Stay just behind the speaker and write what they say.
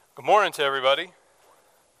Good morning to everybody.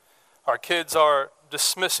 Our kids are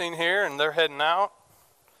dismissing here and they're heading out.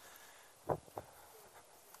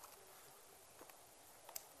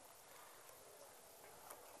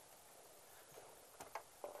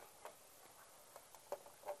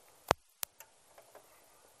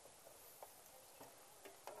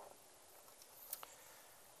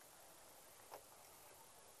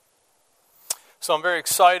 So I'm very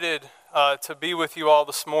excited to be with you all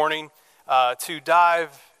this morning, to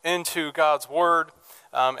dive into God's Word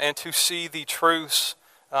and to see the truths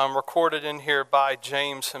recorded in here by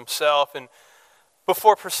James himself. And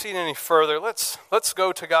before proceeding any further, let's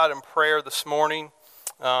go to God in prayer this morning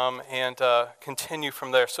and continue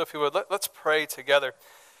from there. So if you would, let's pray together.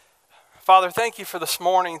 Father, thank you for this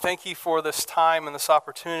morning. Thank you for this time and this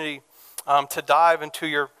opportunity to dive into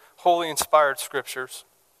your holy inspired scriptures.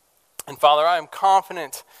 And Father, I am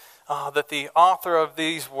confident that the author of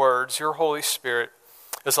these words, your Holy Spirit,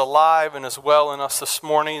 is alive and is well in us this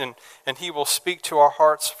morning, and he will speak to our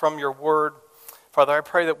hearts from your word. Father, I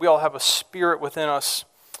pray that we all have a spirit within us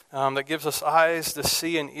that gives us eyes to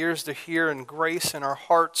see and ears to hear and grace in our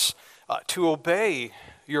hearts to obey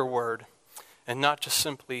your word and not just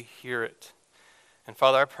simply hear it. And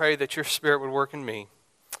Father, I pray that your spirit would work in me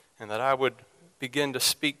and that I would begin to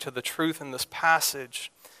speak to the truth in this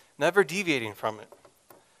passage, never deviating from it,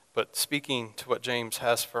 but speaking to what James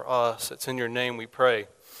has for us. It's in your name we pray.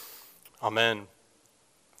 Amen.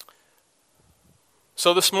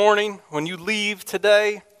 So this morning, when you leave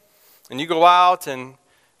today and you go out and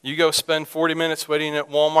you go spend 40 minutes waiting at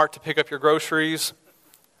Walmart to pick up your groceries,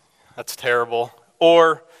 that's terrible.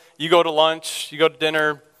 Or you go to lunch, you go to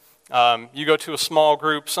dinner, you go to a small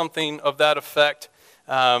group, something of that effect.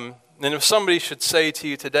 And if somebody should say to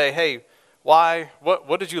you today, hey,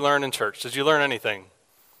 what did you learn in church? Did you learn anything?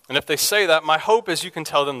 And if they say that, my hope is you can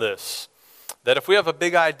tell them this, that if we have a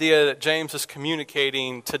big idea that James is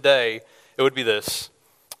communicating today, it would be this,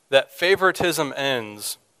 that favoritism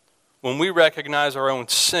ends when we recognize our own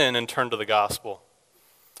sin and turn to the gospel.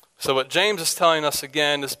 So what James is telling us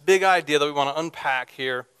again, this big idea that we want to unpack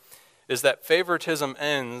here, is that favoritism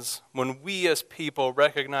ends when we as people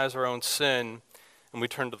recognize our own sin and we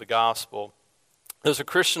turn to the gospel. There's a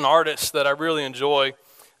Christian artist that I really enjoy,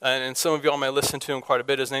 and some of y'all may listen to him quite a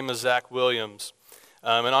bit. His name is Zach Williams.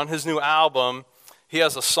 And on his new album, he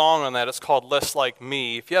has a song on that. It's called Less Like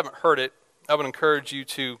Me. If you haven't heard it, I would encourage you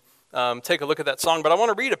to take a look at that song. But I want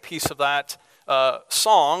to read a piece of that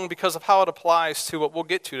song because of how it applies to what we'll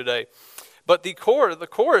get to today. But the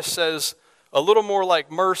chorus says, a little more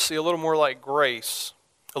like mercy, a little more like grace,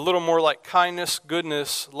 a little more like kindness,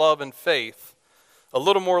 goodness, love, and faith, a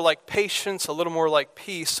little more like patience, a little more like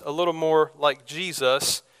peace, a little more like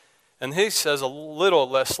Jesus. And he says a little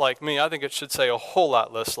less like me. I think it should say a whole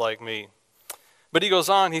lot less like me. But he goes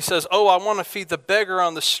on, he says, oh, I want to feed the beggar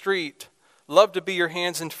on the street, love to be your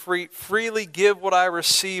hands and feet, freely give what I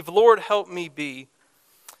receive. Lord, help me be.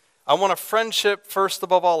 I want a friendship first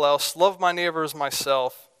above all else, love my neighbor as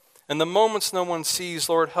myself. And the moments no one sees,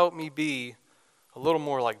 Lord, help me be a little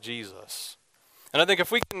more like Jesus. And I think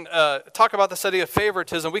if we can talk about this idea of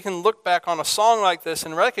favoritism, we can look back on a song like this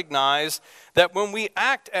and recognize that when we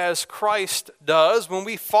act as Christ does, when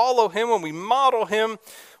we follow him, when we model him,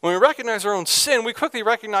 when we recognize our own sin, we quickly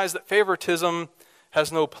recognize that favoritism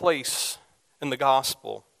has no place in the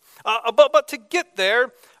gospel. But to get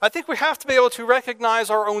there, I think we have to be able to recognize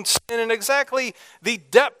our own sin and exactly the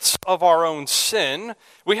depths of our own sin.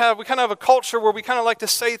 We kind of have a culture where we kind of like to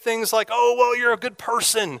say things like, oh, well, you're a good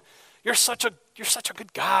person. You're such a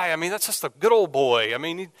good guy. I mean, that's just a good old boy. I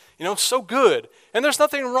mean, so good. And there's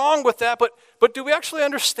nothing wrong with that, but do we actually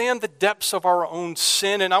understand the depths of our own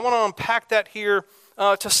sin? And I want to unpack that here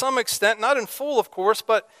to some extent, not in full, of course,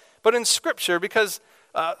 but in Scripture. Because,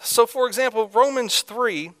 so for example, Romans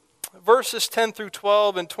 3, verses 10 through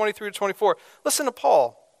 12 and 23 to 24. Listen to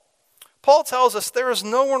Paul. Paul tells us there is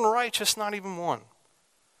no one righteous, not even one.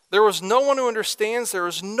 There is no one who understands. There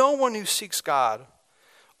is no one who seeks God.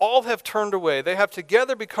 All have turned away. They have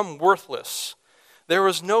together become worthless. There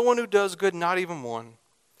is no one who does good, not even one.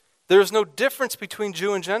 There is no difference between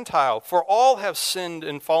Jew and Gentile, for all have sinned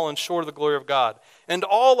and fallen short of the glory of God. And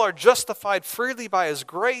all are justified freely by his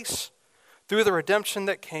grace through the redemption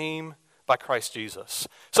that came by Christ Jesus.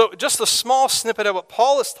 So just a small snippet of what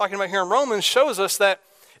Paul is talking about here in Romans shows us that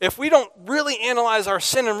if we don't really analyze our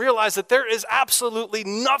sin and realize that there is absolutely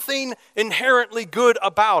nothing inherently good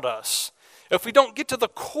about us, if we don't get to the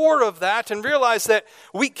core of that and realize that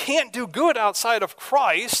we can't do good outside of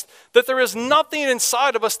Christ, that there is nothing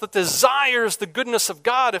inside of us that desires the goodness of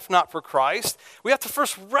God if not for Christ, we have to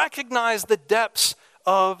first recognize the depths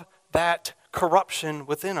of that corruption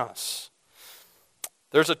within us.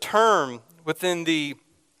 There's a term within the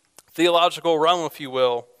theological realm, if you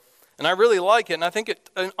will, and I really like it, and I think it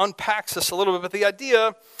unpacks this a little bit. But the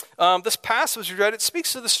idea, this passage we read, it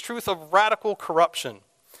speaks to this truth of radical corruption.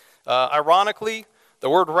 Ironically, the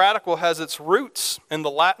word radical has its roots in the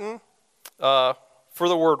Latin for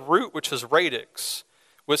the word root, which is radix,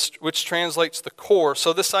 which translates the core.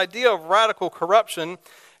 So this idea of radical corruption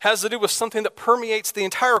has to do with something that permeates the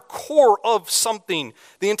entire core of something,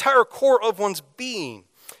 the entire core of one's being.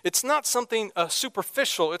 It's not something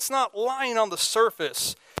superficial. It's not lying on the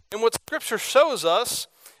surface. And what Scripture shows us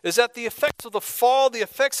is that the effects of the fall, the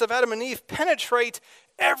effects of Adam and Eve, penetrate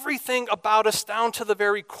everything about us down to the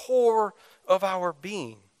very core of our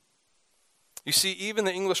being. You see, even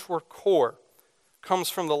the English word core comes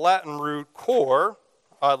from the Latin root cor,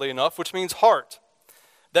 oddly enough, which means heart.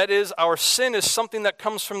 That is, our sin is something that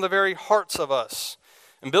comes from the very hearts of us.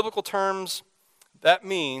 In biblical terms, that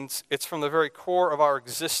means it's from the very core of our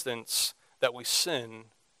existence that we sin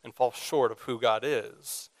and fall short of who God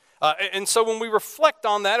is. And so when we reflect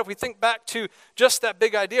on that, if we think back to just that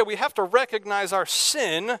big idea, we have to recognize our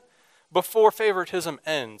sin before favoritism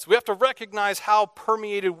ends. We have to recognize how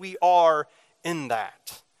permeated we are in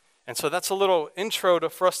that. And so that's a little intro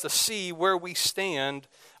for us to see where we stand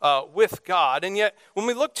with God. And yet, when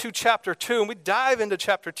we look to chapter 2 and we dive into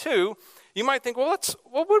chapter 2, you might think, well,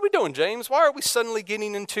 what are we doing, James? Why are we suddenly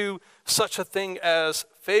getting into such a thing as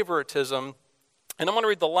favoritism? And I'm going to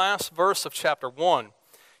read the last verse of chapter 1.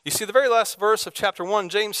 You see, the very last verse of chapter 1,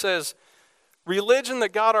 James says, religion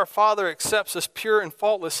that God our Father accepts as pure and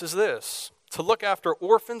faultless is this, to look after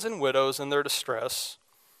orphans and widows in their distress,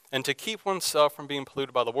 and to keep oneself from being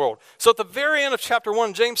polluted by the world. So at the very end of chapter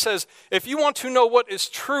 1, James says, if you want to know what is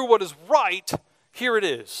true, what is right, here it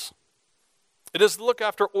is. It is to look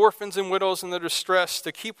after orphans and widows in their distress,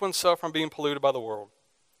 to keep oneself from being polluted by the world.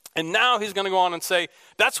 And now he's going to go on and say,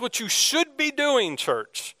 that's what you should be doing,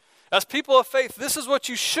 church. As people of faith, this is what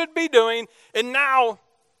you should be doing. And now,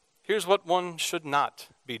 here's what one should not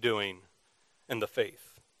be doing in the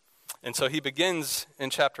faith. And so he begins in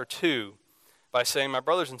chapter 2 by saying, my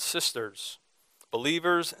brothers and sisters,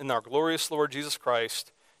 believers in our glorious Lord Jesus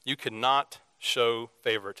Christ, you cannot show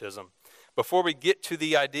favoritism. Before we get to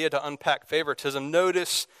the idea to unpack favoritism,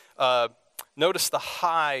 notice the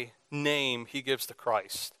high name he gives to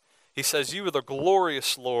Christ. He says, you are the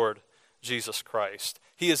glorious Lord Jesus Christ.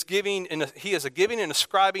 He is giving and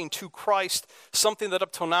ascribing to Christ something that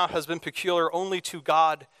up till now has been peculiar only to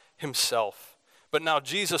God himself. But now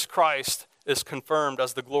Jesus Christ is confirmed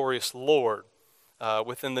as the glorious Lord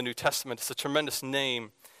within the New Testament. It's a tremendous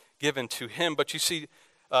name given to him. But you see,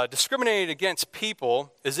 discriminating against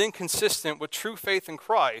people is inconsistent with true faith in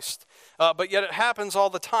Christ, but yet it happens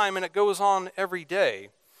all the time and it goes on every day.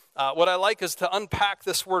 What I like is to unpack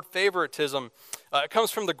this word favoritism. It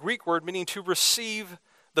comes from the Greek word meaning to receive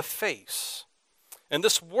the face. And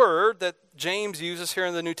this word that James uses here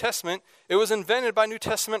in the New Testament, it was invented by New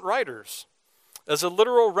Testament writers as a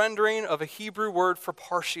literal rendering of a Hebrew word for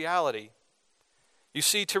partiality. You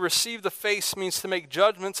see, to receive the face means to make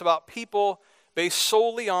judgments about people based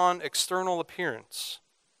solely on external appearance.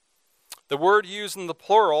 The word used in the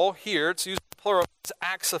plural here, it's used in the plural, is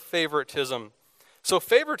acts of favoritism. So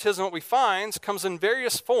favoritism, what we find, comes in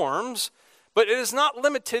various forms, but it is not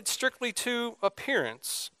limited strictly to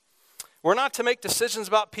appearance. We're not to make decisions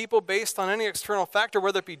about people based on any external factor,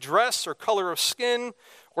 whether it be dress or color of skin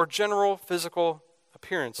or general physical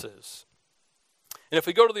appearances. And if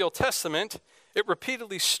we go to the Old Testament, it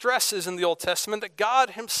repeatedly stresses in the Old Testament that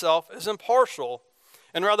God himself is impartial.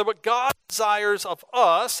 And rather what God desires of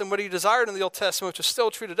us, and what he desired in the Old Testament, which is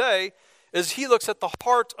still true today, is he looks at the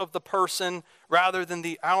heart of the person rather than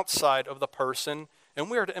the outside of the person, and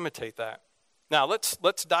we are to imitate that. Now, let's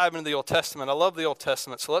dive into the Old Testament. I love the Old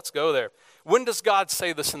Testament, so let's go there. When does God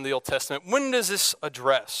say this in the Old Testament? When is this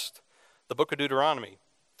addressed? The book of Deuteronomy,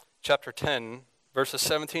 chapter 10, verses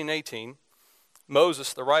 17 and 18.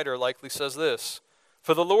 Moses, the writer, likely says this,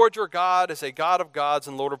 for the Lord your God is a God of gods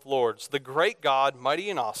and Lord of lords, the great God, mighty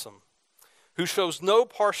and awesome, who shows no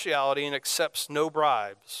partiality and accepts no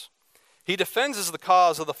bribes. He defends the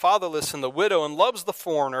cause of the fatherless and the widow and loves the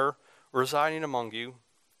foreigner residing among you,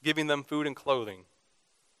 giving them food and clothing.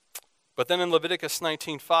 But then in Leviticus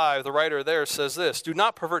 19:5, the writer there says this, do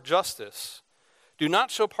not pervert justice. Do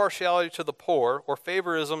not show partiality to the poor or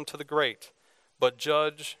favoritism to the great, but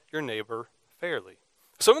judge your neighbor fairly.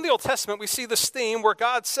 So in the Old Testament, we see this theme where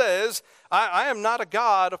God says, I am not a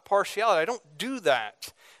God of partiality. I don't do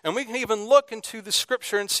that. And we can even look into the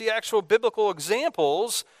scripture and see actual biblical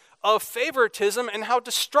examples of favoritism and how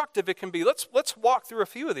destructive it can be. Let's walk through a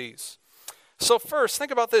few of these. So first,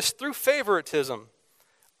 think about this. Through favoritism,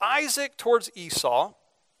 Isaac towards Esau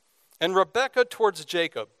and Rebekah towards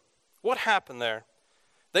Jacob. What happened there?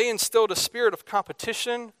 They instilled a spirit of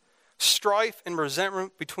competition, strife, and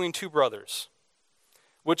resentment between two brothers,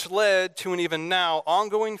 which led to an even now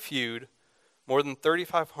ongoing feud more than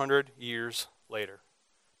 3,500 years later.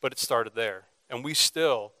 But it started there, and we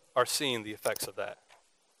still are seeing the effects of that.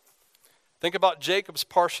 Think about Jacob's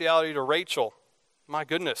partiality to Rachel. My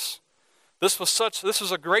goodness. This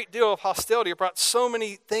was a great deal of hostility. It brought so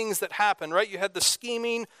many things that happened, right? You had the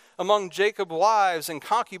scheming among Jacob's wives and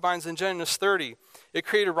concubines in Genesis 30. It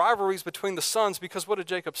created rivalries between the sons because what did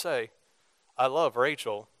Jacob say? I love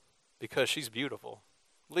Rachel because she's beautiful.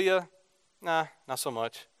 Leah, nah, not so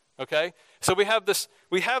much. Okay? So we have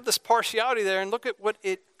this partiality there, and look at what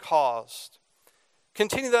it caused.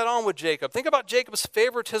 Continue that on with Jacob. Think about Jacob's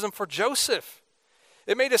favoritism for Joseph.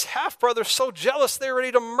 It made his half-brother so jealous they were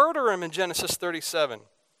ready to murder him in Genesis 37.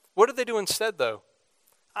 What did they do instead, though?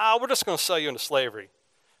 We're just going to sell you into slavery.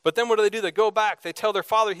 But then what do? They go back. They tell their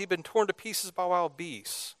father he'd been torn to pieces by wild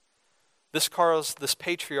beasts. This caused this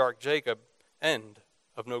patriarch Jacob end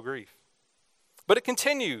of no grief. But it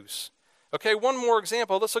continues. Okay, one more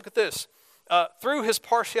example. Let's look at this. Through his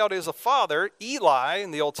partiality as a father, Eli in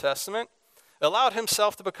the Old Testament allowed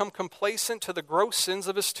himself to become complacent to the gross sins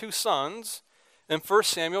of his two sons in 1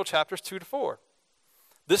 Samuel chapters 2 to 4.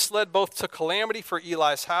 This led both to calamity for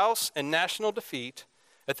Eli's house and national defeat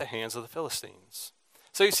at the hands of the Philistines.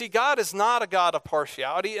 So you see, God is not a God of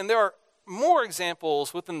partiality, and there are more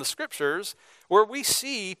examples within the scriptures where we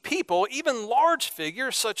see people, even large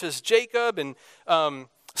figures such as Jacob and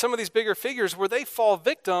some of these bigger figures, where they fall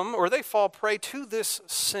victim or they fall prey to this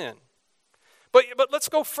sin. But let's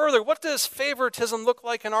go further. What does favoritism look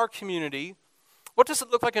like in our community? What does it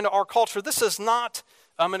look like in our culture? This is not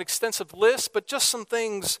an extensive list, but just some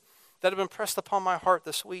things that have been pressed upon my heart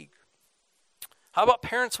this week. How about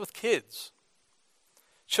parents with kids?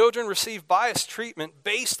 Children receive biased treatment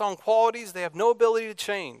based on qualities they have no ability to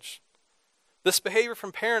change. This behavior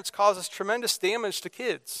from parents causes tremendous damage to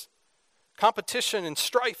kids. Competition and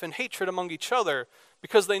strife and hatred among each other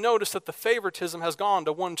because they notice that the favoritism has gone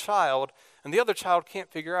to one child and the other child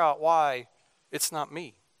can't figure out why it's not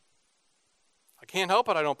me. I can't help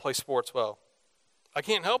it I don't play sports well. I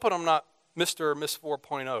can't help it I'm not Mr. or Miss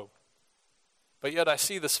 4.0. But yet I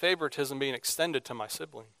see this favoritism being extended to my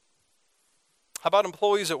sibling. How about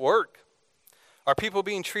employees at work? Are people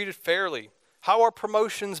being treated fairly? How are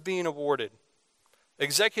promotions being awarded?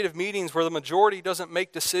 Executive meetings where the majority doesn't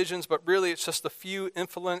make decisions, but really it's just a few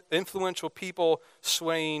influential people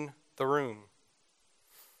swaying the room.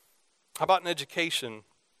 How about in education?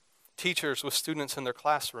 Teachers with students in their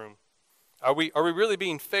classroom. Are we really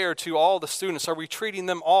being fair to all the students? Are we treating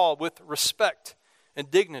them all with respect and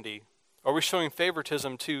dignity? Are we showing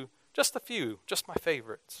favoritism to just a few, just my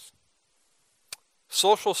favorites?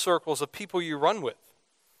 Social circles of people you run with.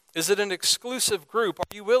 Is it an exclusive group?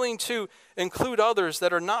 Are you willing to include others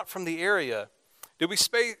that are not from the area? Do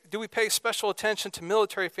we pay special attention to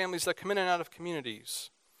military families that come in and out of communities?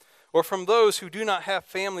 Or from those who do not have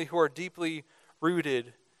family who are deeply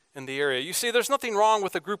rooted in the area? You see, there's nothing wrong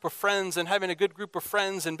with a group of friends and having a good group of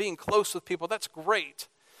friends and being close with people. That's great.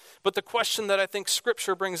 But the question that I think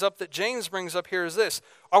Scripture brings up, that James brings up here is this.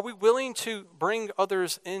 Are we willing to bring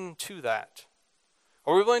others into that?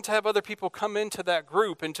 Are we willing to have other people come into that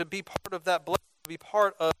group and to be part of that blessing, to be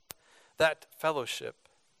part of that fellowship?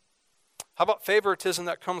 How about favoritism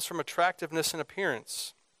that comes from attractiveness and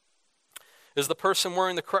appearance? Is the person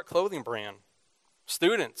wearing the correct clothing brand?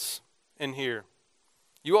 Students in here,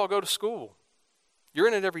 you all go to school. You're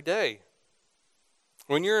in it every day.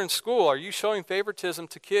 When you're in school, are you showing favoritism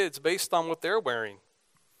to kids based on what they're wearing?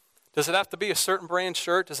 Does it have to be a certain brand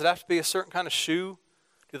shirt? Does it have to be a certain kind of shoe?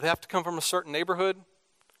 Do they have to come from a certain neighborhood?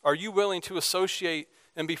 Are you willing to associate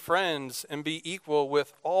and be friends and be equal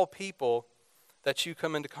with all people that you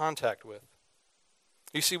come into contact with?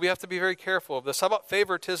 You see, we have to be very careful of this. How about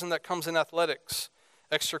favoritism that comes in athletics,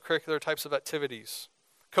 extracurricular types of activities?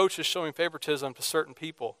 Coaches showing favoritism to certain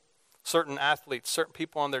people, certain athletes, certain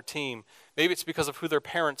people on their team. Maybe it's because of who their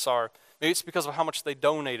parents are. Maybe it's because of how much they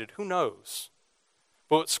donated. Who knows?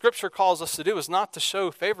 But what Scripture calls us to do is not to show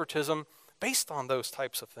favoritism based on those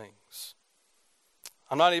types of things.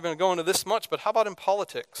 I'm not even going to this much, but how about in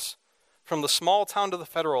politics? From the small town to the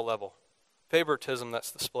federal level, favoritism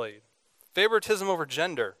that's displayed. Favoritism over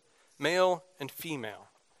gender, male and female.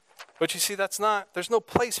 But you see, there's no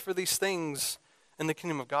place for these things in the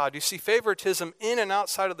kingdom of God. You see, favoritism in and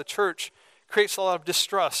outside of the church creates a lot of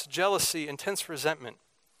distrust, jealousy, intense resentment.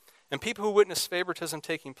 And people who witness favoritism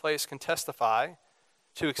taking place can testify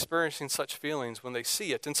to experiencing such feelings when they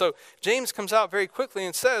see it. And so James comes out very quickly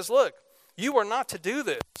and says, look, you are not to do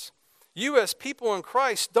this. You as people in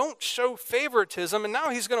Christ don't show favoritism. And now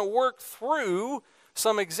he's going to work through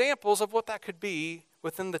some examples of what that could be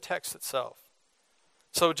within the text itself.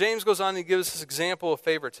 So James goes on and he gives this example of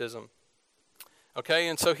favoritism. Okay,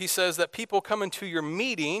 and so he says that people come into your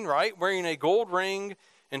meeting, right, wearing a gold ring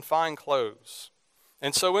and fine clothes.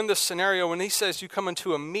 And so in this scenario, when he says you come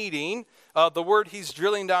into a meeting, the word he's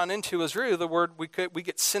drilling down into is really the word we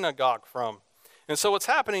get synagogue from. And so what's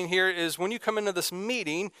happening here is when you come into this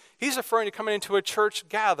meeting, he's referring to coming into a church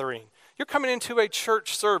gathering. You're coming into a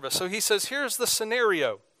church service. So he says, here's the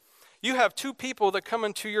scenario. You have two people that come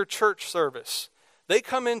into your church service. They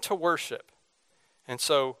come in to worship. And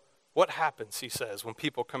so what happens, he says, when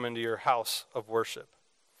people come into your house of worship?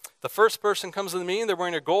 The first person comes to the meeting, they're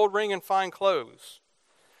wearing a gold ring and fine clothes.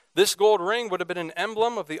 This gold ring would have been an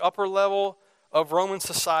emblem of the upper level of Roman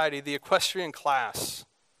society, the equestrian class.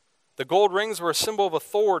 The gold rings were a symbol of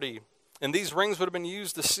authority, and these rings would have been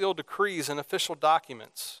used to seal decrees and official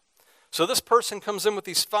documents. So this person comes in with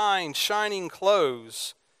these fine, shining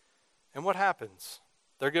clothes, and what happens?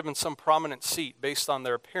 They're given some prominent seat based on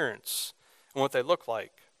their appearance and what they look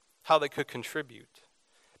like, how they could contribute.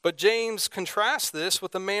 But James contrasts this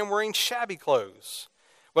with a man wearing shabby clothes.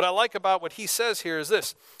 What I like about what he says here is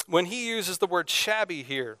this. When he uses the word shabby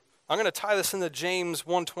here, I'm going to tie this into James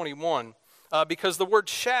 1:21, because the word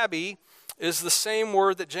shabby is the same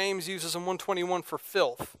word that James uses in 1:21 for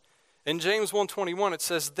filth. In James 1:21 it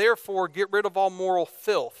says, therefore get rid of all moral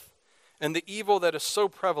filth and the evil that is so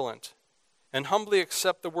prevalent, and humbly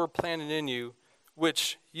accept the word planted in you,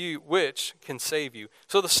 which can save you.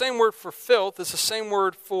 So the same word for filth is the same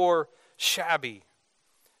word for shabby.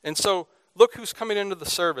 And so look who's coming into the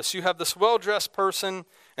service. You have this well-dressed person,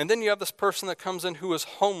 and then you have this person that comes in who is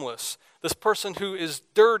homeless. This person who is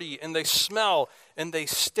dirty, and they smell, and they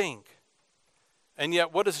stink. And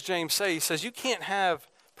yet, what does James say? He says, you can't have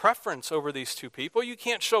preference over these two people. You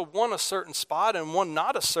can't show one a certain spot and one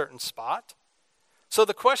not a certain spot. So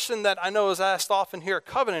the question that I know is asked often here at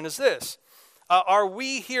Covenant is this. Are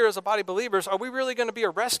we here as a body of believers, are we really going to be a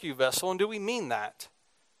rescue vessel, and do we mean that?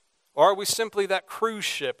 Or are we simply that cruise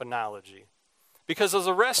ship analogy? Because as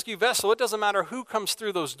a rescue vessel, it doesn't matter who comes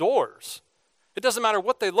through those doors. It doesn't matter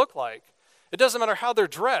what they look like. It doesn't matter how they're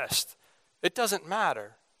dressed. It doesn't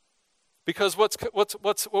matter. Because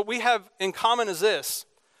what we have in common is this.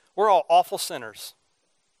 We're all awful sinners.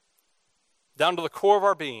 Down to the core of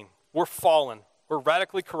our being. We're fallen. We're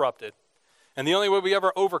radically corrupted. And the only way we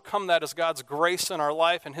ever overcome that is God's grace in our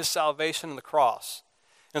life and his salvation in the cross.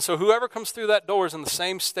 And so whoever comes through that door is in the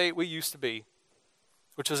same state we used to be,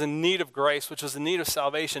 which is in need of grace, which is in need of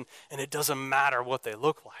salvation, and it doesn't matter what they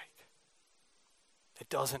look like. It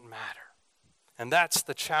doesn't matter. And that's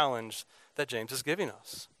the challenge that James is giving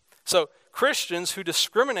us. So Christians who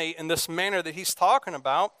discriminate in this manner that he's talking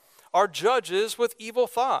about are judges with evil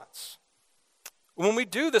thoughts. When we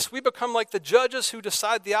do this, we become like the judges who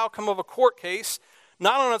decide the outcome of a court case,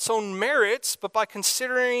 not on its own merits, but by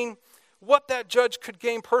considering what that judge could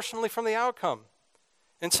gain personally from the outcome.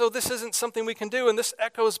 And so this isn't something we can do, and this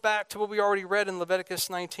echoes back to what we already read in Leviticus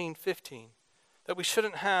 19:15, that we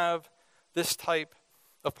shouldn't have this type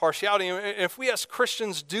of partiality. And if we as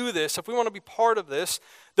Christians do this, if we want to be part of this,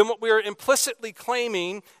 then what we are implicitly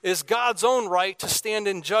claiming is God's own right to stand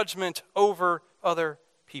in judgment over other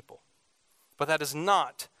people. But that is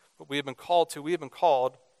not what we have been called to. We have been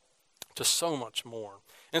called to so much more.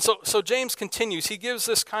 And so James continues. He gives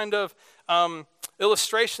this kind of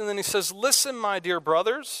illustration, and then he says, listen, my dear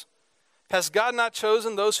brothers, has God not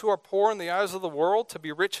chosen those who are poor in the eyes of the world to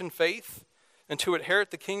be rich in faith and to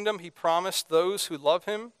inherit the kingdom he promised those who love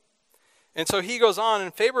him? And so he goes on,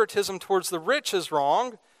 and favoritism towards the rich is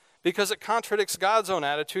wrong because it contradicts God's own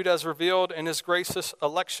attitude as revealed in his gracious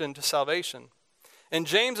election to salvation. And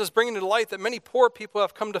James is bringing to light that many poor people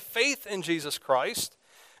have come to faith in Jesus Christ,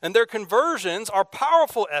 and their conversions are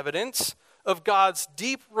powerful evidence of God's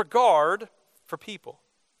deep regard for people.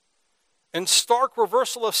 In stark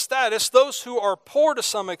reversal of status, those who are poor to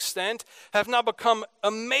some extent have now become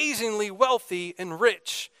amazingly wealthy and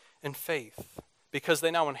rich in faith because they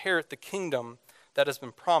now inherit the kingdom that has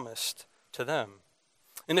been promised to them.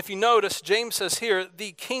 And if you notice, James says here,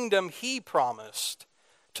 the kingdom he promised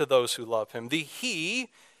to those who love him. The he,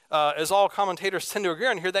 as all commentators tend to agree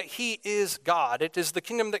on here, that he is God. It is the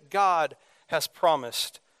kingdom that God has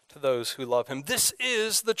promised to those who love him. This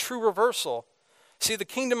is the true reversal. See, the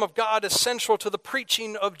kingdom of God is central to the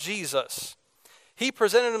preaching of Jesus. He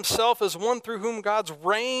presented himself as one through whom God's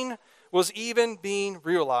reign was even being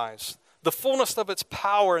realized. The fullness of its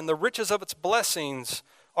power and the riches of its blessings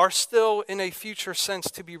are still in a future sense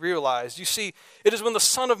to be realized. You see, it is when the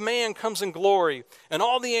Son of Man comes in glory and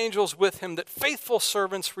all the angels with him that faithful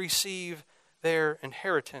servants receive their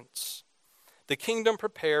inheritance. The kingdom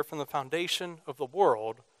prepared from the foundation of the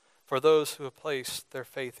world for those who have placed their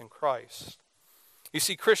faith in Christ. You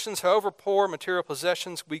see, Christians, however poor material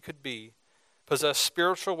possessions we could be, possess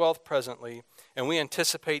spiritual wealth presently, and we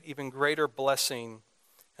anticipate even greater blessing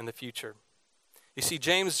in the future. You see,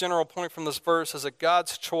 James' general point from this verse is that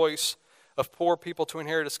God's choice of poor people to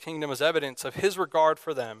inherit his kingdom is evidence of his regard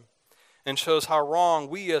for them and shows how wrong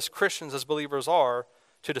we as Christians, as believers, are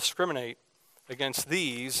to discriminate against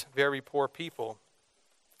these very poor people.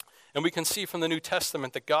 And we can see from the New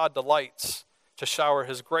Testament that God delights to shower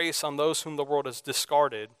his grace on those whom the world has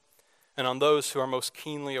discarded and on those who are most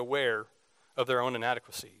keenly aware of their own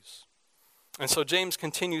inadequacies. And so James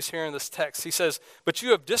continues here in this text. He says, "But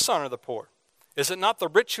you have dishonored the poor. Is it not the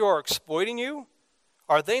rich who are exploiting you?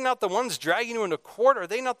 Are they not the ones dragging you into court? Are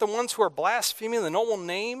they not the ones who are blaspheming the noble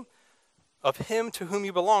name of him to whom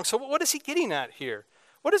you belong?" So what is he getting at here?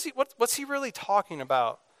 What's he really talking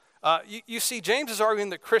about? You see, James is arguing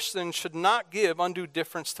that Christians should not give undue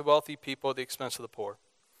deference to wealthy people at the expense of the poor.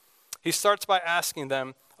 He starts by asking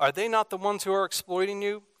them, are they not the ones who are exploiting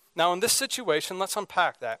you? Now, in this situation, let's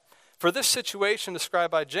unpack that. For this situation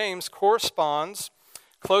described by James corresponds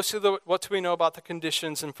closely to what we know about the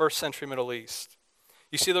conditions in first century Middle East.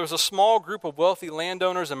 You see, there was a small group of wealthy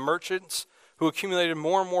landowners and merchants who accumulated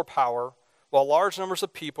more and more power, while large numbers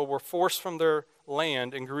of people were forced from their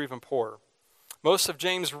land and grew even poorer. Most of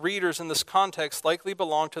James' readers in this context likely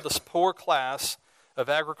belong to this poor class of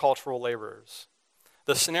agricultural laborers.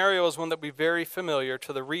 The scenario is one that would be very familiar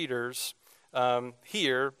to the readers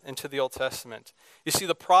here and to the Old Testament. You see,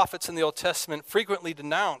 the prophets in the Old Testament frequently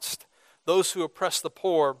denounced those who oppress the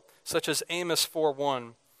poor, such as Amos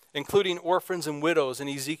 4:1, including orphans and widows in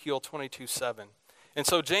Ezekiel 22:7. And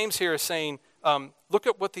so James here is saying, look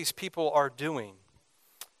at what these people are doing.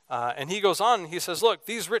 And he goes on, he says, look,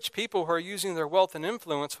 these rich people who are using their wealth and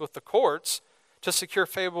influence with the courts to secure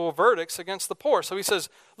favorable verdicts against the poor. So he says,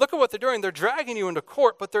 look at what they're doing. They're dragging you into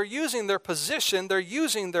court, but they're using their position, they're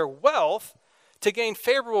using their wealth to gain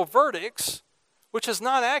favorable verdicts, which is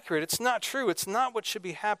not accurate. It's not true. It's not what should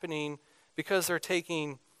be happening because they're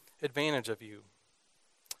taking advantage of you.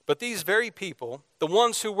 But these very people, the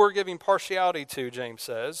ones who we're giving partiality to, James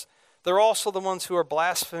says, they're also the ones who are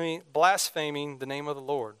blaspheming the name of the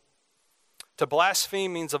Lord. To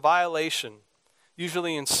blaspheme means a violation,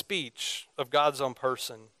 usually in speech, of God's own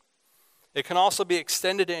person. It can also be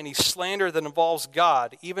extended to any slander that involves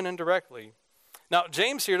God, even indirectly. Now,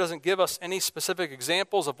 James here doesn't give us any specific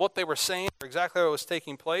examples of what they were saying or exactly what was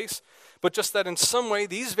taking place, but just that in some way,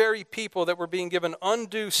 these very people that were being given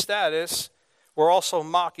undue status were also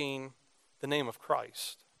mocking the name of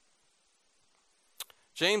Christ.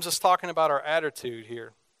 James is talking about our attitude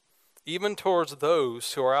here, even towards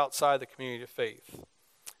those who are outside the community of faith.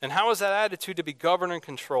 And how is that attitude to be governed and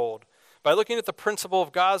controlled? By looking at the principle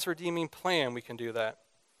of God's redeeming plan, we can do that.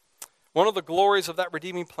 One of the glories of that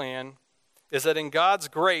redeeming plan is that in God's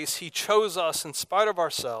grace, he chose us in spite of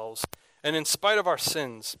ourselves and in spite of our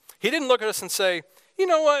sins. He didn't look at us and say, you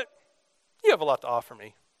know what? You have a lot to offer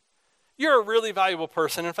me. You're a really valuable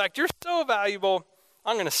person. In fact, you're so valuable,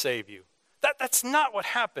 I'm going to save you. That's not what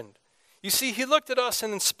happened. You see, he looked at us,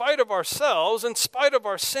 and in spite of ourselves, in spite of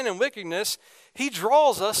our sin and wickedness, he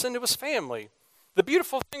draws us into his family. The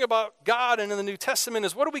beautiful thing about God and in the New Testament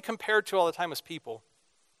is, what do we compare to all the time as people?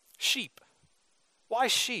 Sheep. Why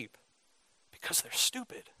sheep? Because they're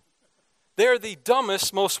stupid. They're the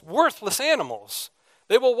dumbest, most worthless animals.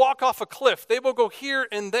 They will walk off a cliff. They will go here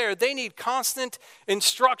and there. They need constant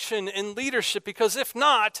instruction and leadership, because if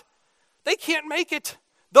not, they can't make it.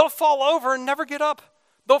 They'll fall over and never get up.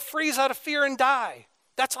 They'll freeze out of fear and die.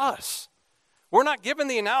 That's us. We're not given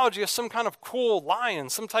the analogy of some kind of cool lion,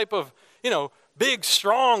 some type of, big,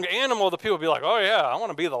 strong animal that people will be like, oh yeah, I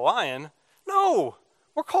want to be the lion. No,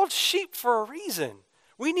 we're called sheep for a reason.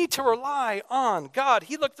 We need to rely on God.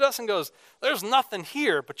 He looked at us and goes, there's nothing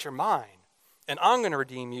here but you're mine. And I'm going to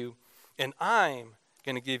redeem you. And I'm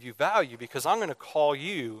going to give you value, because I'm going to call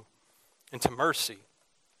you into mercy.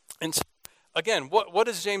 And so, again, what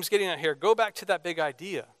is James getting at here? Go back to that big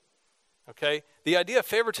idea, okay? The idea of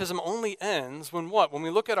favoritism only ends when what? When we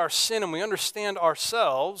look at our sin and we understand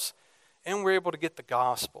ourselves and we're able to get the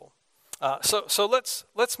gospel. So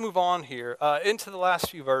let's move on here into the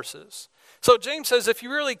last few verses. So James says, if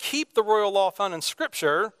you really keep the royal law found in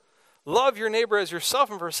Scripture, love your neighbor as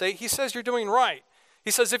yourself in verse 8, he says you're doing right.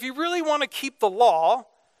 He says if you really want to keep the law,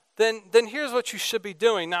 then here's what you should be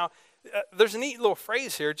doing. Now, there's a neat little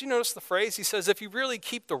phrase here. Did you notice the phrase? He says, if you really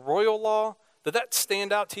keep the royal law, did that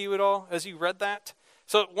stand out to you at all as you read that?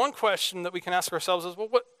 So one question that we can ask ourselves is, well,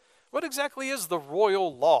 what exactly is the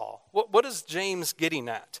royal law? What is James getting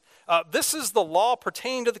at? This is the law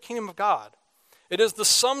pertaining to the kingdom of God. It is the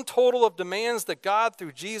sum total of demands that God,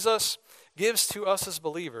 through Jesus, gives to us as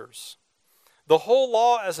believers. The whole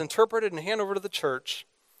law as interpreted and handed over to the church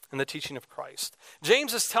in the teaching of Christ.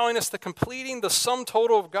 James is telling us that completing the sum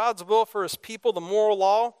total of God's will for his people, the moral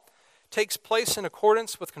law, takes place in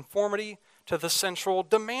accordance with conformity to the central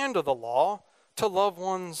demand of the law to love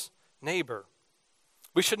one's neighbor.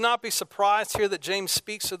 We should not be surprised here that James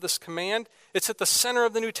speaks of this command. It's at the center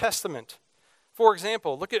of the New Testament. For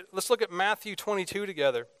example, let's look at Matthew 22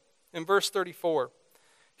 together in verse 34.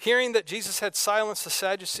 Hearing that Jesus had silenced the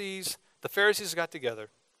Sadducees, the Pharisees got together.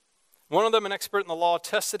 One of them, an expert in the law,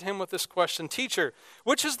 tested him with this question, Teacher,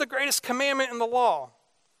 which is the greatest commandment in the law?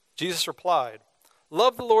 Jesus replied,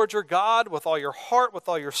 Love the Lord your God with all your heart, with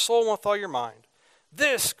all your soul, and with all your mind.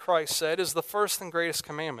 This, Christ said, is the first and greatest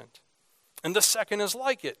commandment. And the second is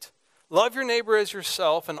like it. Love your neighbor as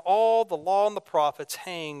yourself, and all the law and the prophets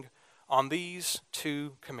hang on these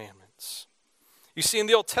two commandments. You see, in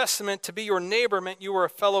the Old Testament, to be your neighbor meant you were a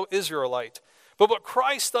fellow Israelite. But what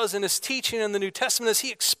Christ does in his teaching in the New Testament is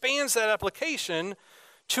he expands that application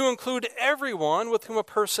to include everyone with whom a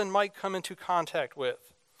person might come into contact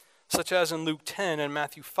with, such as in Luke 10 and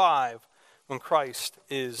Matthew 5 when Christ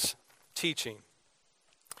is teaching.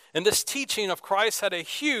 And this teaching of Christ had a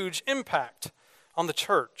huge impact on the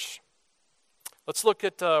church. Let's look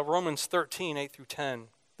at Romans 13, 8 through 10.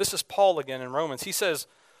 This is Paul again in Romans. He says,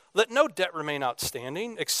 Let no debt remain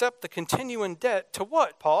outstanding except the continuing debt to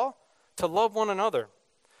what, Paul? To love one another.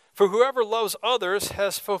 For whoever loves others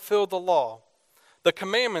has fulfilled the law. The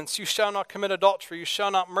commandments, you shall not commit adultery, you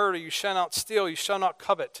shall not murder, you shall not steal, you shall not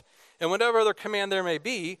covet, and whatever other command there may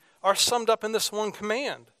be, are summed up in this one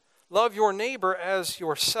command. Love your neighbor as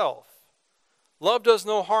yourself. Love does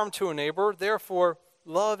no harm to a neighbor, therefore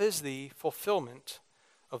love is the fulfillment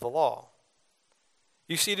of the law.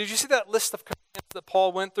 Did you see that list of commands that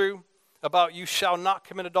Paul went through? About you shall not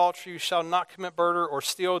commit adultery, you shall not commit murder or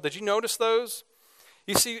steal. Did you notice those?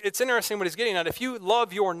 You see, it's interesting what he's getting at. If you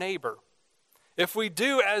love your neighbor, if we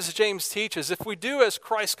do as James teaches, if we do as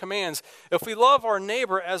Christ commands, if we love our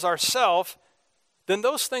neighbor as ourself, then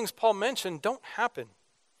those things Paul mentioned don't happen.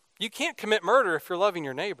 You can't commit murder if you're loving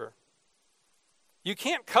your neighbor. You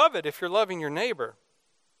can't covet if you're loving your neighbor.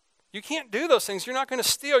 You can't do those things. You're not going to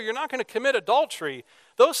steal. You're not going to commit adultery.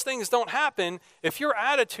 Those things don't happen if your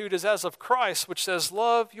attitude is as of Christ, which says,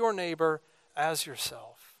 love your neighbor as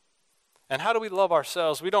yourself. And how do we love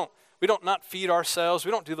ourselves? We don't not feed ourselves.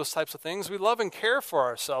 We don't do those types of things. We love and care for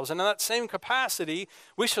ourselves. And in that same capacity,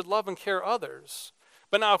 we should love and care others.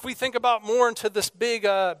 But now if we think about more into this big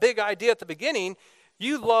idea at the beginning,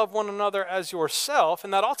 you love one another as yourself,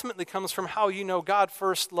 and that ultimately comes from how you know God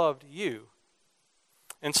first loved you.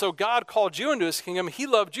 And so God called you into his kingdom. He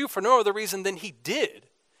loved you for no other reason than he did.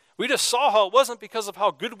 We just saw how it wasn't because of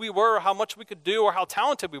how good we were, or how much we could do, or how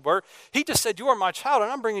talented we were. He just said, you are my child,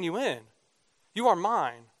 and I'm bringing you in. You are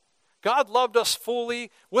mine. God loved us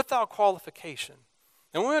fully without qualification.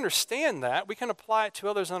 And when we understand that, we can apply it to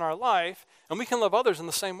others in our life, and we can love others in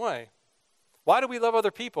the same way. Why do we love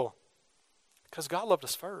other people? Because God loved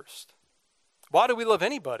us first. Why do we love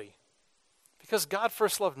anybody? Because God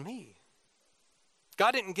first loved me.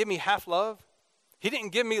 God didn't give me half love. He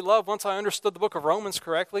didn't give me love once I understood the book of Romans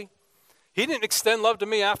correctly. He didn't extend love to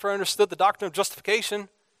me after I understood the doctrine of justification.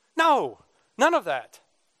 No, none of that.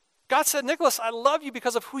 God said, Nicholas, I love you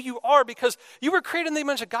because of who you are, because you were created in the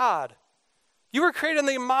image of God. You were created in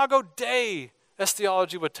the imago Dei, as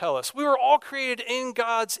theology would tell us. We were all created in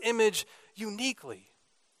God's image uniquely.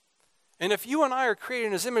 And if you and I are created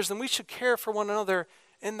in his image, then we should care for one another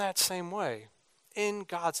in that same way, in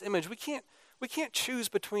God's image. We can't choose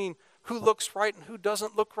between who looks right and who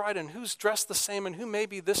doesn't look right, and who's dressed the same and who may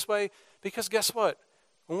be this way, because guess what?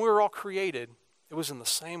 When we were all created, it was in the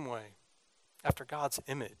same way, after God's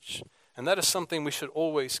image. And that is something we should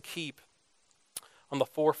always keep on the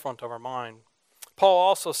forefront of our mind. Paul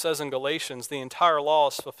also says in Galatians, the entire law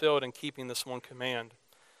is fulfilled in keeping this one command: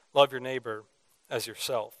 love your neighbor as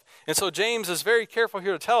yourself. And so James is very careful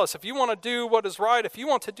here to tell us, if you want to do what is right, if you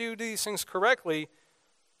want to do these things correctly,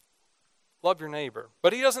 love your neighbor.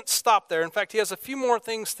 But he doesn't stop there. In fact, he has a few more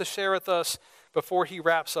things to share with us before he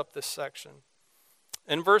wraps up this section.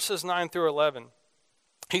 In verses 9 through 11,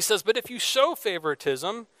 he says, but if you show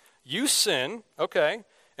favoritism, you sin, okay,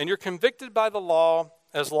 and you're convicted by the law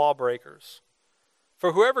as lawbreakers.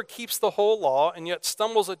 For whoever keeps the whole law and yet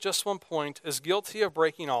stumbles at just one point is guilty of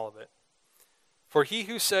breaking all of it. For he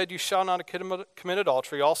who said, you shall not commit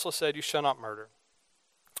adultery, also said, you shall not murder.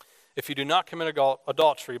 If you do not commit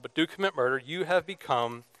adultery, but do commit murder, you have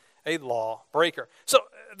become a law breaker. So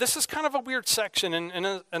this is kind of a weird section,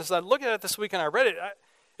 and as I look at it this week and I read it,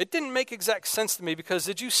 it didn't make exact sense to me, because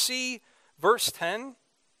did you see verse 10?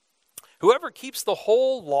 Whoever keeps the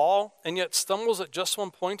whole law and yet stumbles at just one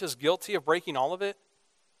point is guilty of breaking all of it.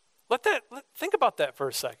 Think about that for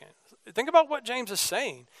a second. Think about what James is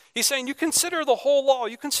saying. He's saying you consider the whole law,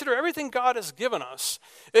 you consider everything God has given us.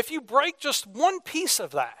 If you break just one piece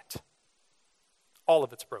of that, all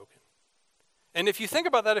of it's broken. And if you think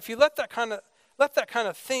about that, if you let that kind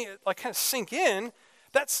of thing sink in,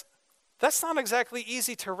 that's not exactly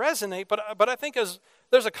easy to resonate. But I think as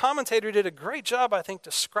there's a commentator who did a great job, I think,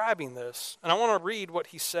 describing this. And I want to read what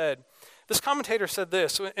he said. This commentator said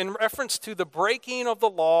this in reference to the breaking of the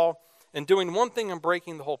law and doing one thing and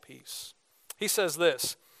breaking the whole piece. He says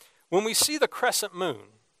this: when we see the crescent moon,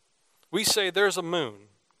 we say there's a moon,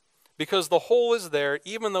 because the whole is there,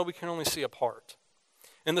 even though we can only see a part.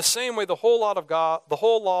 In the same way, the whole law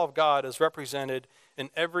of God is represented in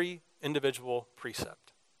every individual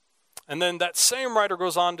precept. And then that same writer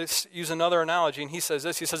goes on to use another analogy, and he says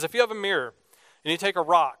this. He says, if you have a mirror, and you take a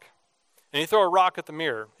rock, and you throw a rock at the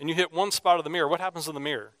mirror, and you hit one spot of the mirror, what happens to the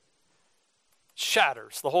mirror?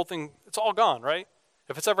 Shatters. The whole thing, it's all gone, right?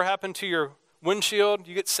 If it's ever happened to your windshield,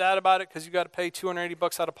 you get sad about it because you got to pay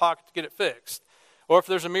 $280 out of pocket to get it fixed. Or if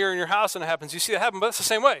there's a mirror in your house and it happens, you see that happen, but it's the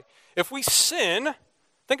same way. If we sin,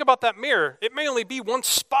 think about that mirror. It may only be one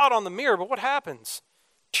spot on the mirror, but what happens?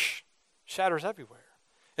 Shatters everywhere.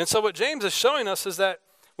 And so what James is showing us is that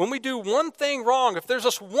when we do one thing wrong, if there's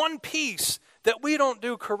just one piece that we don't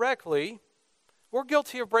do correctly, we're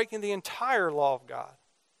guilty of breaking the entire law of God.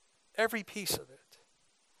 Every piece of it.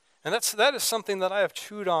 And that is something that I have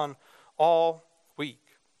chewed on all week.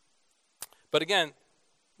 But again,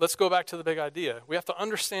 let's go back to the big idea. We have to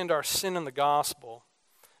understand our sin in the gospel,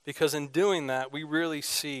 because in doing that, we really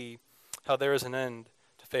see how there is an end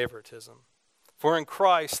to favoritism. For in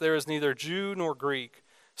Christ there is neither Jew nor Greek,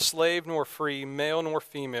 slave nor free, male nor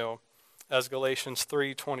female, as Galatians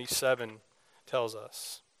 3:27 tells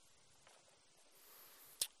us.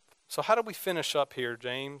 So how do we finish up here,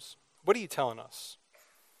 James? What are you telling us?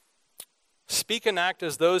 Speak and act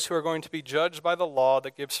as those who are going to be judged by the law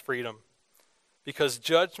that gives freedom, because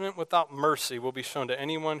judgment without mercy will be shown to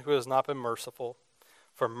anyone who has not been merciful,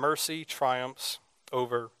 for mercy triumphs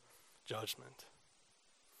over judgment.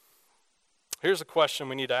 Here's a question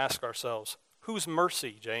we need to ask ourselves. Whose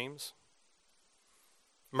mercy, James?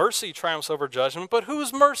 Mercy triumphs over judgment, but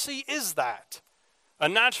whose mercy is that? A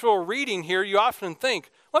natural reading here, you often think,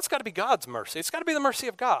 well, it's got to be God's mercy. It's got to be the mercy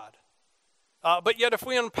of God. But yet if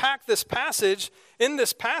we unpack this passage, in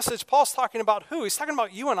this passage, Paul's talking about who? He's talking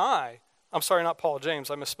about you and I. I'm sorry, not Paul,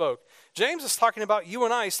 James, I misspoke. James is talking about you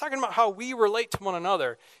and I. He's talking about how we relate to one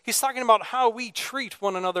another. He's talking about how we treat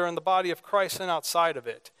one another in the body of Christ and outside of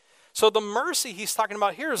it. So the mercy he's talking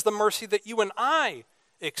about here is the mercy that you and I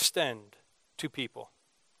extend to people.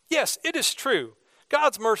 Yes, it is true.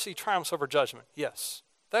 God's mercy triumphs over judgment. Yes,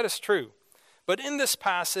 that is true. But in this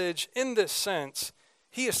passage, in this sense,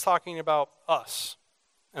 he is talking about us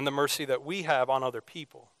and the mercy that we have on other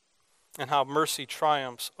people and how mercy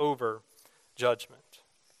triumphs over judgment.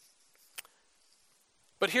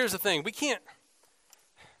 But here's the thing. We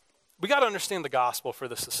got to understand the gospel for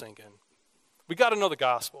this to sink in. We got to know the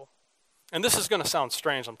gospel. And this is going to sound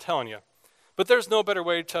strange, I'm telling you. But there's no better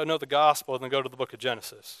way to know the gospel than go to the book of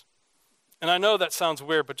Genesis. And I know that sounds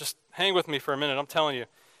weird, but just hang with me for a minute. I'm telling you,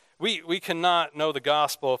 we cannot know the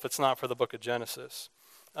gospel if it's not for the book of Genesis.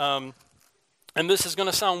 And this is going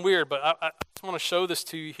to sound weird, but I just want to show this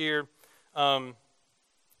to you here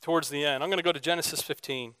towards the end. I'm going to go to Genesis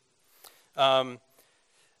 15. And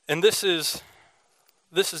this is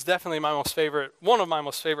definitely one of my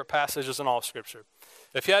most favorite passages in all of Scripture.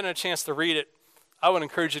 If you hadn't had a chance to read it, I would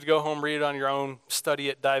encourage you to go home, read it on your own, study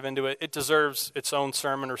it, dive into it. It deserves its own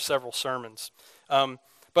sermon or several sermons. But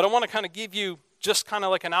I want to kind of give you just kind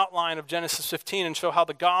of like an outline of Genesis 15 and show how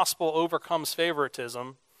the gospel overcomes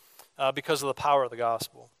favoritism because of the power of the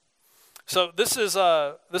gospel. So this is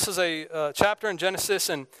a chapter in Genesis,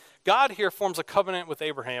 and God here forms a covenant with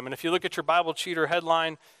Abraham. And if you look at your Bible cheater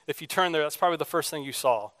headline, if you turn there, that's probably the first thing you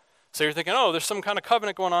saw. So you're thinking, oh, there's some kind of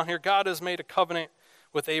covenant going on here. God has made a covenant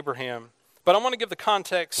with Abraham. But I want to give the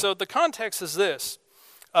context. So the context is this.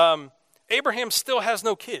 Abraham still has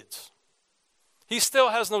no kids. He still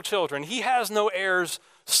has no children. He has no heirs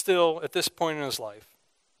still at this point in his life.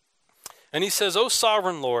 And he says, "O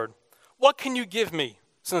sovereign Lord, what can you give me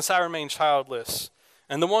since I remain childless?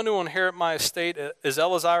 And the one who will inherit my estate is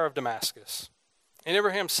Eliezer of Damascus. And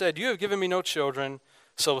Abraham said, you have given me no children,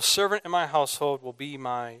 so a servant in my household will be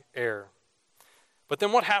my heir. But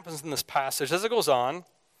then what happens in this passage? As it goes on,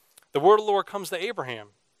 the word of the Lord comes to Abraham.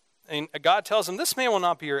 And God tells him, this man will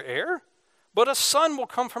not be your heir, but a son will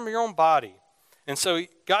come from your own body. And so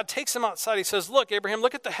God takes him outside. He says, look, Abraham,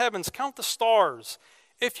 look at the heavens, count the stars,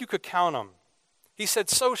 if you could count them. He said,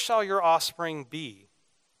 so shall your offspring be.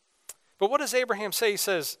 But what does Abraham say? He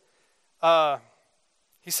says,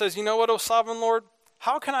 you know what, O sovereign Lord?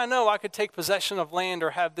 How can I know I could take possession of land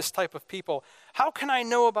or have this type of people? How can I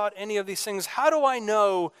know about any of these things? How do I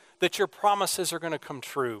know that your promises are going to come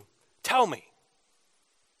true? Tell me.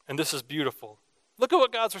 And this is beautiful. Look at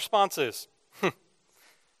what God's response is.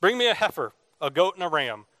 Bring me a heifer, a goat, and a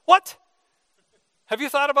ram. What? Have you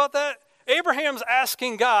thought about that? Abraham's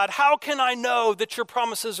asking God, how can I know that your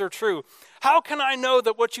promises are true? How can I know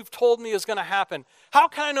that what you've told me is going to happen? How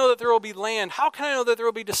can I know that there will be land? How can I know that there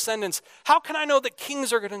will be descendants? How can I know that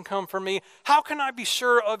kings are going to come for me? How can I be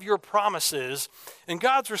sure of your promises? And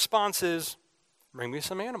God's response is, bring me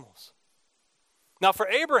some animals. Now for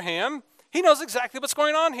Abraham, he knows exactly what's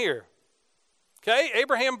going on here. Okay,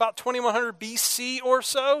 Abraham about 2100 BC or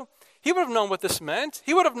so, he would have known what this meant.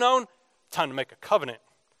 He would have known, time to make a covenant.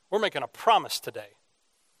 We're making a promise today.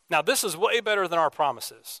 Now, this is way better than our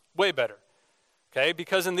promises. Way better. Okay?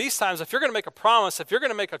 Because in these times, if you're going to make a promise, if you're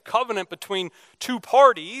going to make a covenant between two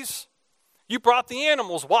parties, you brought the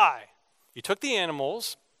animals. Why? You took the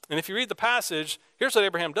animals, and if you read the passage, here's what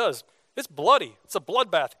Abraham does. It's bloody. It's a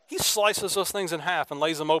bloodbath. He slices those things in half and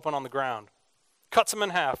lays them open on the ground. Cuts them in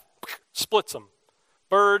half. Splits them.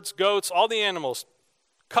 Birds, goats, all the animals,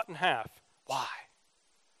 cut in half. Why?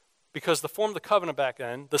 Because the form of the covenant back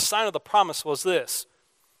then, the sign of the promise was this.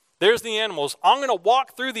 There's the animals. I'm going to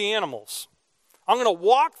walk through the animals. I'm going to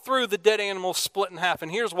walk through the dead animals split in half.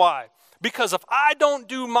 And here's why. Because if I don't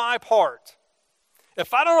do my part,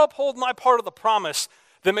 if I don't uphold my part of the promise,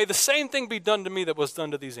 then may the same thing be done to me that was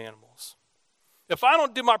done to these animals. If I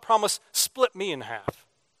don't do my promise, split me in half.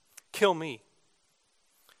 Kill me.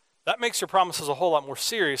 That makes your promises a whole lot more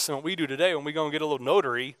serious than what we do today when we go and get a little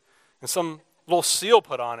notary and some little seal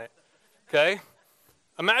put on it. Okay?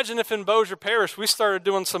 Imagine if in Bossier Parish we started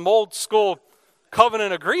doing some old school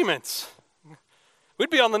covenant agreements. We'd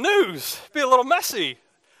be on the news. It'd be a little messy.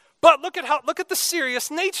 But look at the serious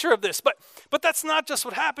nature of this. But that's not just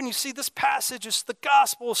what happened. You see, this passage is the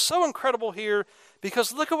gospel is so incredible here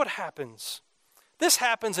because look at what happens. This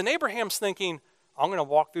happens and Abraham's thinking, I'm going to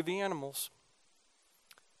walk through the animals.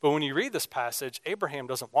 But when you read this passage, Abraham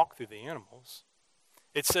doesn't walk through the animals.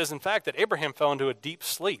 It says, in fact, that Abraham fell into a deep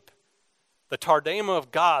sleep. The tardema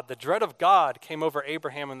of God, the dread of God came over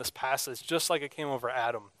Abraham in this passage, just like it came over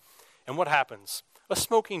Adam. And what happens? A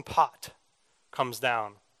smoking pot comes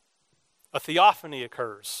down. A theophany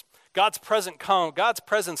occurs. God's presence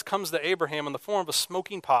comes to Abraham in the form of a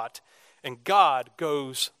smoking pot, and God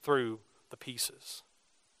goes through the pieces.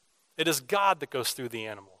 It is God that goes through the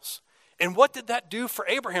animals. And what did that do for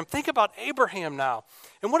Abraham? Think about Abraham now.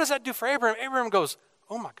 And what does that do for Abraham? Abraham goes,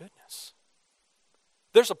 oh my goodness.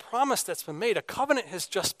 There's a promise that's been made. A covenant has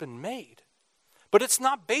just been made. But it's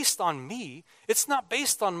not based on me. It's not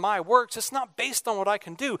based on my works. It's not based on what I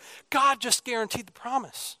can do. God just guaranteed the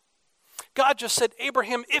promise. God just said,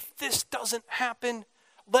 Abraham, if this doesn't happen,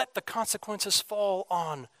 let the consequences fall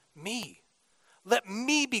on me. Let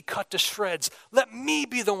me be cut to shreds. Let me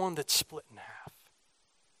be the one that's split in half.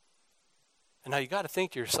 And now you got to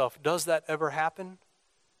think to yourself, does that ever happen?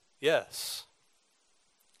 Yes.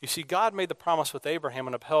 You see, God made the promise with Abraham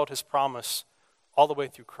and upheld his promise all the way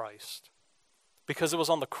through Christ. Because it was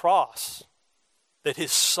on the cross that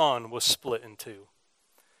his son was split in two.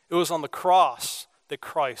 It was on the cross that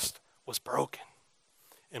Christ was broken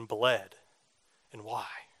and bled. And why?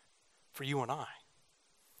 For you and I.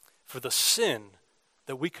 For the sin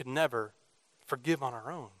that we could never forgive on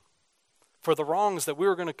our own. For the wrongs that we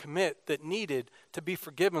were going to commit that needed to be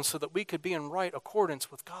forgiven so that we could be in right accordance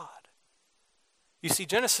with God. You see,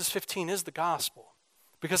 Genesis 15 is the gospel.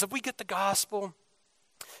 Because if we get the gospel,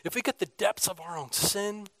 if we get the depths of our own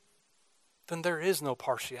sin, then there is no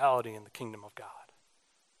partiality in the kingdom of God.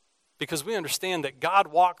 Because we understand that God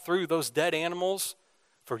walked through those dead animals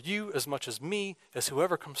for you as much as me, as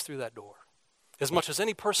whoever comes through that door. As much as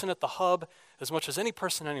any person at the hub, as much as any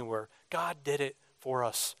person anywhere, God did it for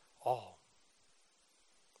us all.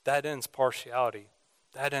 That ends partiality.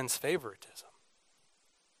 That ends favoritism.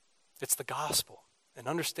 It's the gospel and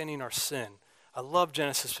understanding our sin. I love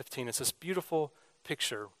Genesis 15. It's this beautiful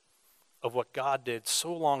picture of what God did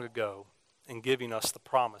so long ago in giving us the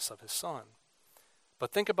promise of his Son.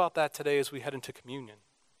 But think about that today as we head into communion.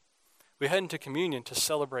 We head into communion to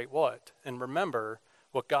celebrate what? And remember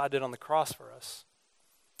what God did on the cross for us.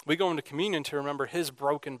 We go into communion to remember his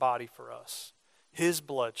broken body for us, his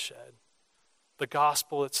blood shed, the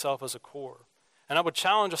gospel itself as a core. And I would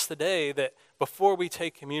challenge us today that before we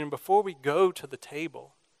take communion, before we go to the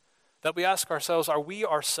table, that we ask ourselves, are we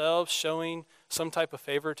ourselves showing some type of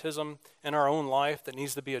favoritism in our own life that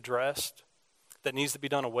needs to be addressed, that needs to be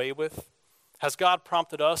done away with? Has God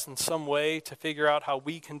prompted us in some way to figure out how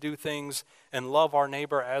we can do things and love our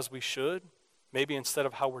neighbor as we should, maybe instead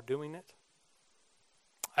of how we're doing it?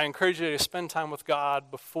 I encourage you to spend time with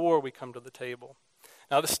God before we come to the table.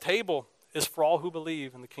 Now, this table is for all who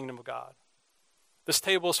believe in the kingdom of God. This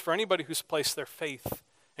table is for anybody who's placed their faith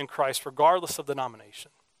in Christ, regardless of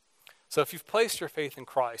denomination. So if you've placed your faith in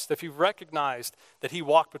Christ, if you've recognized that he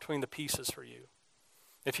walked between the pieces for you,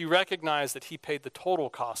 if you recognize that he paid the total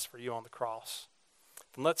cost for you on the cross,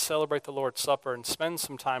 then let's celebrate the Lord's Supper and spend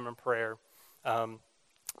some time in prayer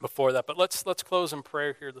before that. But let's close in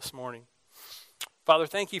prayer here this morning. Father,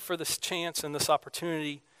 thank you for this chance and this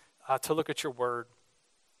opportunity to look at your word.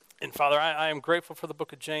 And Father, I am grateful for the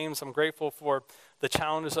book of James. I'm grateful for the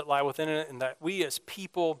challenges that lie within it, and that we as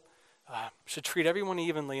people should treat everyone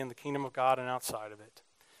evenly in the kingdom of God and outside of it.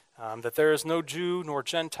 That there is no Jew nor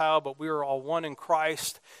Gentile, but we are all one in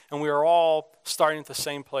Christ, and we are all starting at the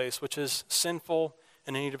same place, which is sinful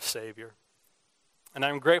and in need of a Savior. And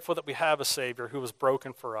I'm grateful that we have a Savior who was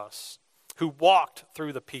broken for us, who walked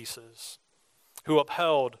through the pieces, who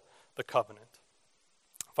upheld the covenant.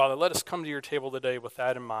 Father, let us come to your table today with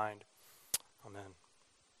that in mind. Amen.